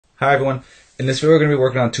Hi everyone. In this video we're going to be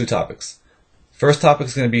working on two topics. First topic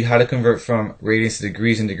is going to be how to convert from radians to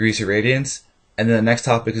degrees and degrees to radians. And then the next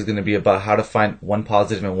topic is going to be about how to find one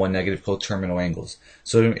positive and one negative coterminal angles.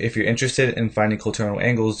 So if you're interested in finding coterminal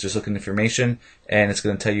angles, just look in information and it's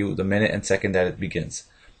going to tell you the minute and second that it begins.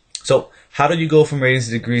 So how do you go from radians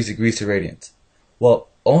to degrees to radians? Well,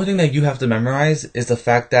 only thing that you have to memorize is the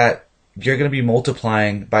fact that you're going to be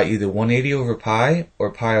multiplying by either 180 over pi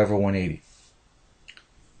or pi over 180.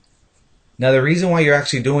 Now the reason why you're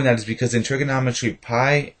actually doing that is because in trigonometry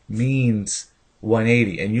pi means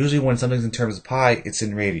 180, and usually when something's in terms of pi, it's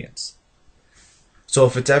in radians. So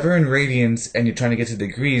if it's ever in radians and you're trying to get to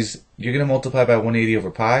degrees, you're going to multiply by 180 over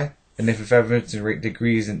pi, and if ever it's in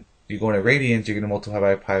degrees and you're going to radians, you're going to multiply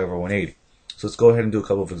by pi over 180. So let's go ahead and do a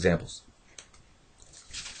couple of examples.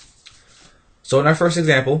 So in our first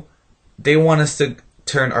example, they want us to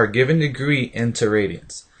turn our given degree into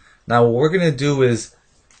radians. Now what we're going to do is,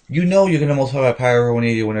 you know you're going to multiply by pi over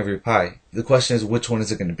 180 whenever you're pi. The question is, which one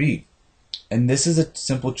is it going to be? And this is a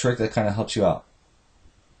simple trick that kind of helps you out.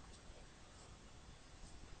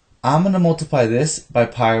 I'm going to multiply this by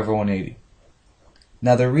pi over 180.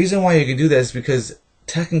 Now the reason why you can do that is because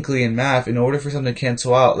technically in math, in order for something to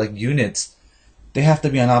cancel out, like units, they have to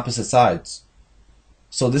be on opposite sides.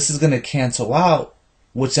 So this is going to cancel out,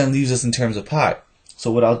 which then leaves us in terms of pi.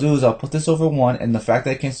 So what I'll do is I'll put this over 1, and the fact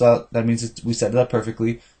that it cancels out, that means we set it up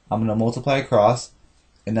perfectly. I'm going to multiply across,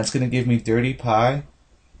 and that's going to give me 30 pi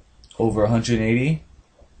over 180.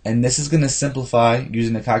 And this is going to simplify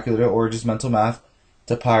using a calculator or just mental math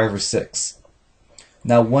to pi over 6.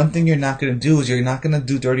 Now one thing you're not going to do is you're not going to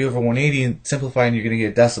do 30 over 180 and simplify and you're going to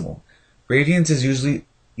get a decimal. Radians is usually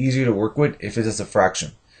easier to work with if it's just a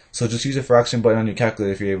fraction. So just use a fraction button on your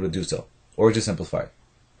calculator if you're able to do so. Or just simplify it.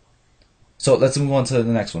 So let's move on to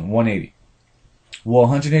the next one, 180. Well,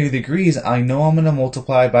 180 degrees, I know I'm going to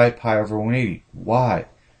multiply by pi over 180. Why?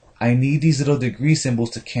 I need these little degree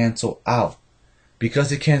symbols to cancel out. Because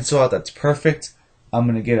they cancel out, that's perfect. I'm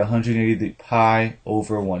going to get 180 pi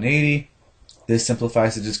over 180. This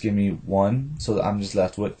simplifies to just give me 1, so I'm just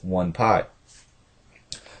left with 1 pi.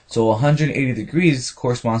 So 180 degrees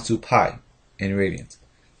corresponds to pi in radians.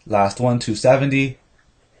 Last one, 270.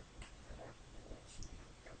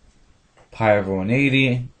 Pi over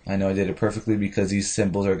 180. I know I did it perfectly because these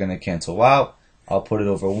symbols are going to cancel out. I'll put it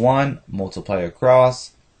over 1, multiply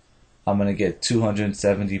across. I'm going to get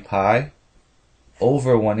 270 pi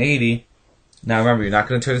over 180. Now remember, you're not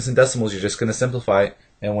going to turn this in decimals, you're just going to simplify it.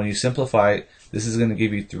 And when you simplify it, this is going to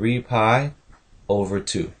give you 3 pi over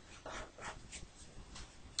 2.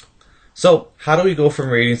 So how do we go from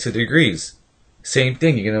radians to degrees? Same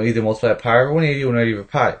thing, you're going to either multiply pi over 180 or 180 over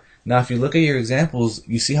pi. Now if you look at your examples,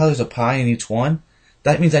 you see how there's a pi in each one?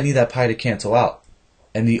 That means I need that pi to cancel out.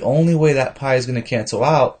 And the only way that pi is going to cancel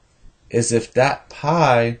out is if that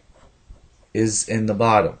pi is in the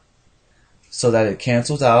bottom. So that it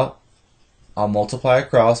cancels out, I'll multiply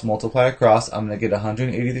across, I'm going to get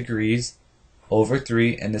 180 degrees over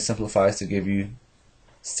 3, and this simplifies to give you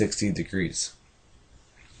 60 degrees.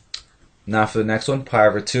 Now for the next one, pi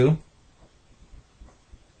over 2.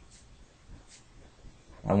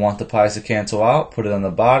 I want the pi's to cancel out, put it on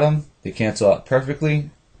the bottom, they cancel out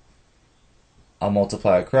perfectly. I'll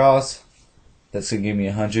multiply across, that's going to give me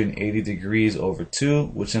 180 degrees over 2,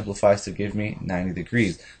 which simplifies to give me 90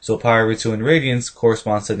 degrees. So pi over 2 in radians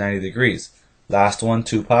corresponds to 90 degrees. Last one,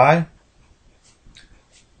 2 pi.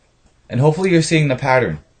 And hopefully you're seeing the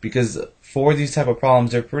pattern, because for these type of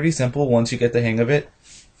problems, they're pretty simple once you get the hang of it.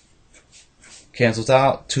 Cancels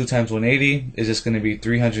out, 2 times 180 is just going to be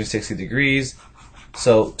 360 degrees.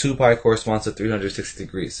 So 2 pi corresponds to 360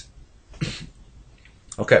 degrees.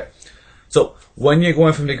 Okay, so when you're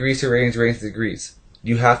going from degrees to radians to degrees,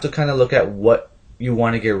 you have to kind of look at what you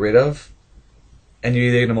want to get rid of, and you're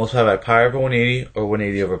either going to multiply by pi over 180 or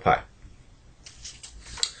 180 over pi.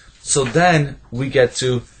 So then we get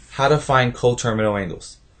to how to find coterminal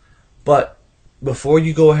angles. But before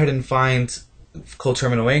you go ahead and find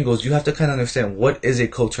coterminal angles, you have to kind of understand what is a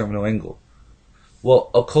coterminal angle. Well,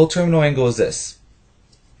 a coterminal angle is this.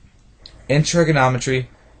 In trigonometry,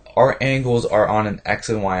 our angles are on an x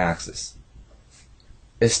and y axis.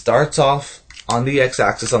 It starts off on the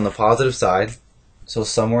x-axis on the positive side, so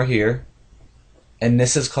somewhere here, and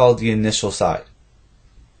this is called the initial side.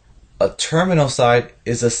 A terminal side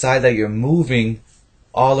is a side that you're moving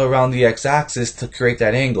all around the x-axis to create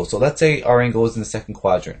that angle. So let's say our angle is in the second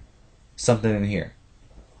quadrant, something in here.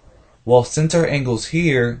 Well, since our angle's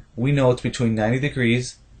here, we know it's between 90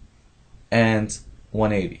 degrees and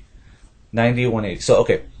 180. 90, 180. So,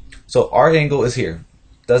 okay. So our angle is here.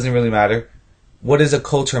 Doesn't really matter. What is a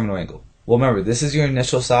coterminal angle? Well, remember, this is your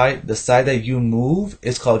initial side. The side that you move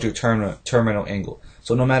is called your terminal angle.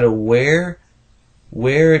 So no matter where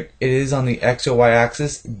it is on the x or y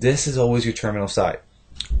axis, this is always your terminal side.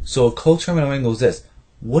 So a coterminal angle is this.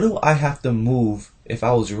 What do I have to move if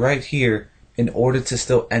I was right here in order to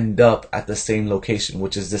still end up at the same location,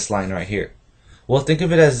 which is this line right here? Well, think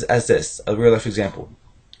of it as this, a real life example.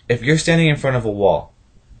 If you're standing in front of a wall,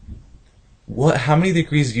 how many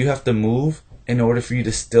degrees do you have to move in order for you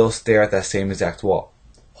to still stare at that same exact wall?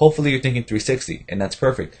 Hopefully you're thinking 360, and that's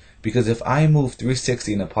perfect. Because if I move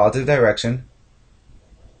 360 in a positive direction,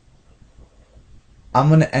 I'm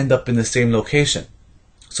going to end up in the same location.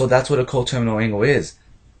 So that's what a coterminal angle is.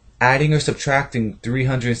 Adding or subtracting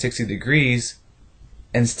 360 degrees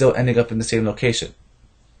and still ending up in the same location.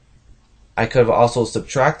 I could have also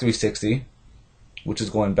subtract 360, which is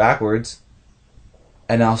going backwards,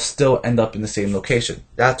 and I'll still end up in the same location.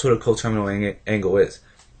 That's what a coterminal angle is.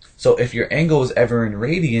 So if your angle is ever in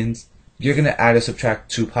radians, you're going to add or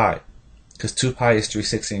subtract 2 pi, because 2 pi is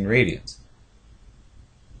 360 in radians.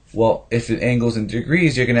 Well, if the angle is in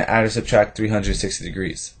degrees, you're going to add or subtract 360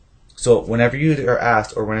 degrees. So whenever you are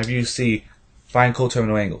asked, or whenever you see find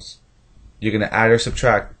coterminal angles, you're going to add or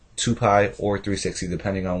subtract 2 pi or 360,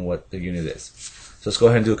 depending on what the unit is. So let's go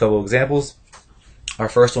ahead and do a couple of examples. Our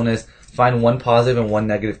first one is find one positive and one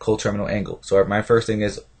negative coterminal angle. So my first thing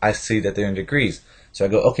is I see that they're in degrees. So I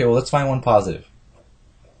go, okay, well, let's find one positive.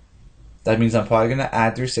 That means I'm probably going to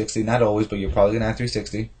add 360, not always, but you're probably going to add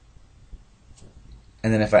 360.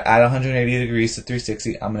 And then if I add 180 degrees to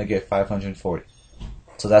 360, I'm going to get 540.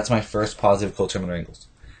 So that's my first positive coterminal angles.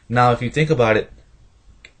 Now, if you think about it,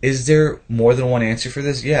 is there more than one answer for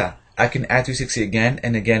this? Yeah. I can add 360 again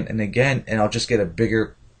and again and again, and I'll just get a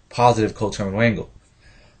bigger positive coterminal angle.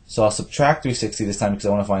 So I'll subtract 360 this time because I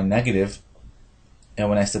want to find negative. And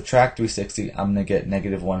when I subtract 360, I'm going to get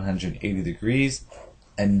negative 180 degrees.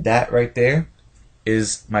 And that right there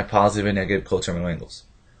is my positive and negative coterminal angles.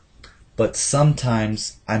 But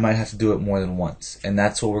sometimes I might have to do it more than once. And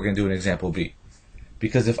that's what we're going to do in example B.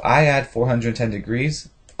 Because if I add 410 degrees,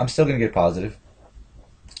 I'm still going to get positive.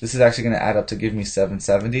 This is actually going to add up to give me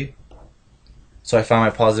 770. So I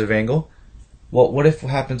found my positive angle. Well, what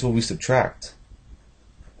happens when we subtract?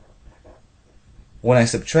 When I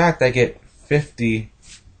subtract, I get 50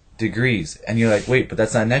 degrees. And you're like, wait, but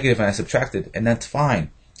that's not negative and I subtracted. And that's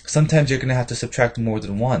fine. Sometimes you're going to have to subtract more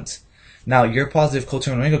than once. Now, your positive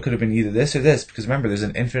coterminal angle could have been either this or this. Because remember, there's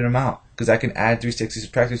an infinite amount. Because I can add 360,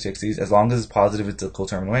 subtract 360s. As long as it's positive, it's a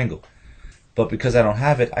coterminal angle. But because I don't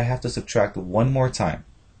have it, I have to subtract one more time.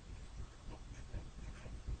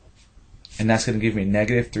 And that's going to give me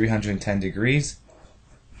negative 310 degrees.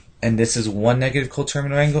 And this is one negative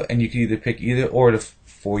coterminal angle, and you can either pick either or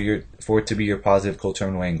for it to be your positive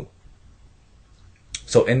coterminal angle.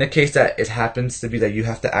 So in the case that it happens to be that you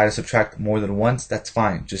have to add or subtract more than once, that's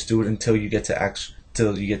fine. Just do it until you get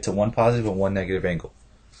to one positive and one negative angle.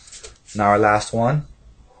 Now our last one.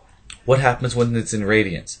 What happens when it's in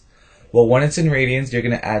radians? Well, when it's in radians, you're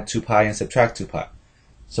going to add 2 pi and subtract 2 pi.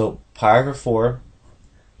 So pi over 4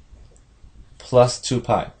 plus 2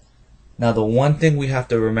 pi. Now the one thing we have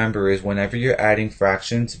to remember is whenever you're adding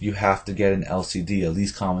fractions, you have to get an LCD, a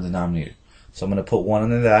least common denominator. So I'm going to put 1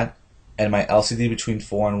 under that, and my LCD between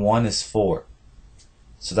 4 and 1 is 4.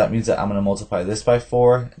 So that means that I'm going to multiply this by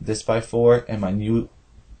 4, and my new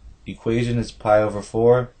equation is pi over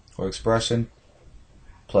 4, or expression,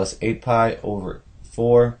 plus 8 pi over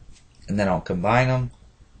 4, and then I'll combine them,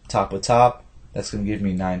 top with top. That's going to give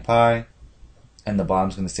me 9 pi, and the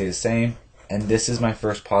bottom's going to stay the same. And this is my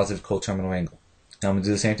first positive coterminal angle. Now I'm going to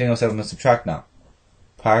do the same thing, except I'm going to subtract now.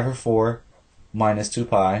 Pi over 4 minus 2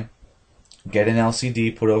 pi. Get an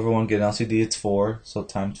LCD, put over 1, get an LCD, it's 4. So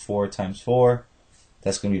times 4 times 4.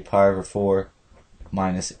 That's going to be pi over 4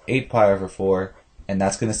 minus 8 pi over 4. And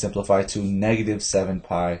that's going to simplify to negative 7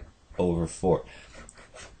 pi over 4.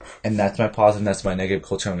 And that's my positive, and that's my negative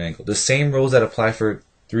coterminal angle. The same rules that apply for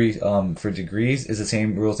degrees is the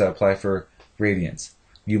same rules that apply for radians.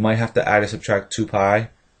 You might have to add or subtract 2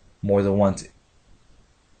 pi more than once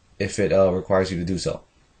if it requires you to do so.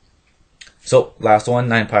 So, last one,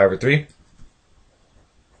 9 pi over 3.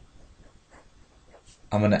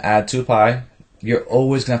 I'm going to add 2 pi. You're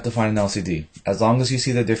always going to have to find an LCD. As long as you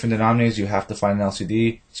see the different denominators, you have to find an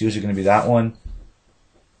LCD. It's usually going to be that one.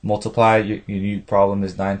 Multiply, your new problem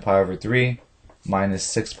is 9 pi over 3 minus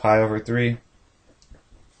 6 pi over 3.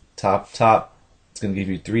 Top. It's going to give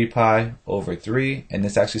you 3 pi over 3, and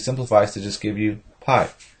this actually simplifies to just give you pi.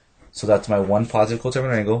 So that's my one positive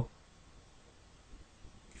coterminal angle.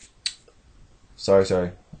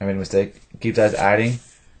 Sorry, I made a mistake. Keep that as adding,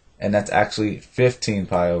 and that's actually 15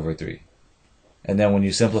 pi over 3. And then when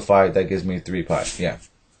you simplify it, that gives me 3 pi. Yeah.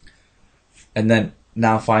 And then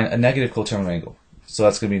now find a negative coterminal angle. So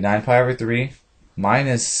that's going to be 9 pi over 3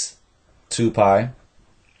 minus 2 pi.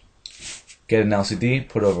 Get an LCD,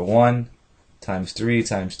 put over 1 times 3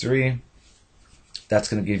 times 3. That's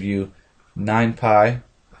going to give you 9 pi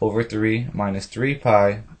over 3 minus 3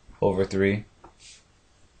 pi over 3.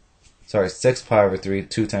 Sorry, 6 pi over 3.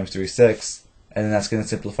 2 times 3 is 6. And then that's going to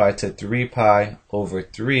simplify to 3 pi over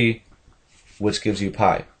 3, which gives you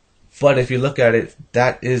pi. But if you look at it,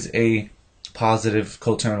 that is a positive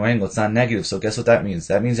coterminal angle. It's not negative. So guess what that means?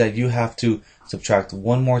 That means that you have to subtract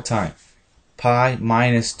one more time. Pi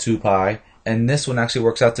minus 2 pi. And this one actually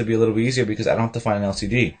works out to be a little bit easier because I don't have to find an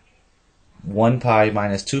LCD. 1 pi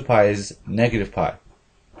minus 2 pi is negative pi.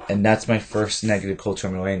 And that's my first negative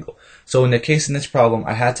coterminal angle. So in the case in this problem,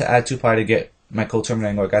 I had to add 2 pi to get my coterminal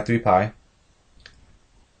angle. I got 3 pi.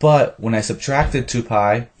 But when I subtracted 2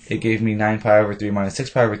 pi, it gave me 9 pi over 3 minus 6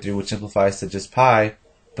 pi over 3, which simplifies to just pi.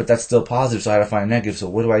 But that's still positive, so I had to find a negative. So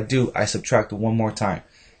what do? I subtract one more time.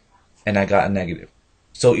 And I got a negative.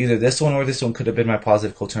 So either this one or this one could have been my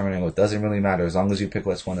positive coterminal angle. It doesn't really matter as long as you pick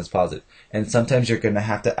which one is positive. And sometimes you're going to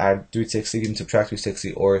have to add 360 and subtract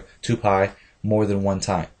 360 or 2 pi more than one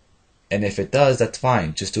time. And if it does, that's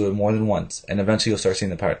fine. Just do it more than once. And eventually you'll start seeing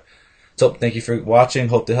the pattern. So thank you for watching.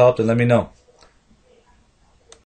 Hope to help and let me know.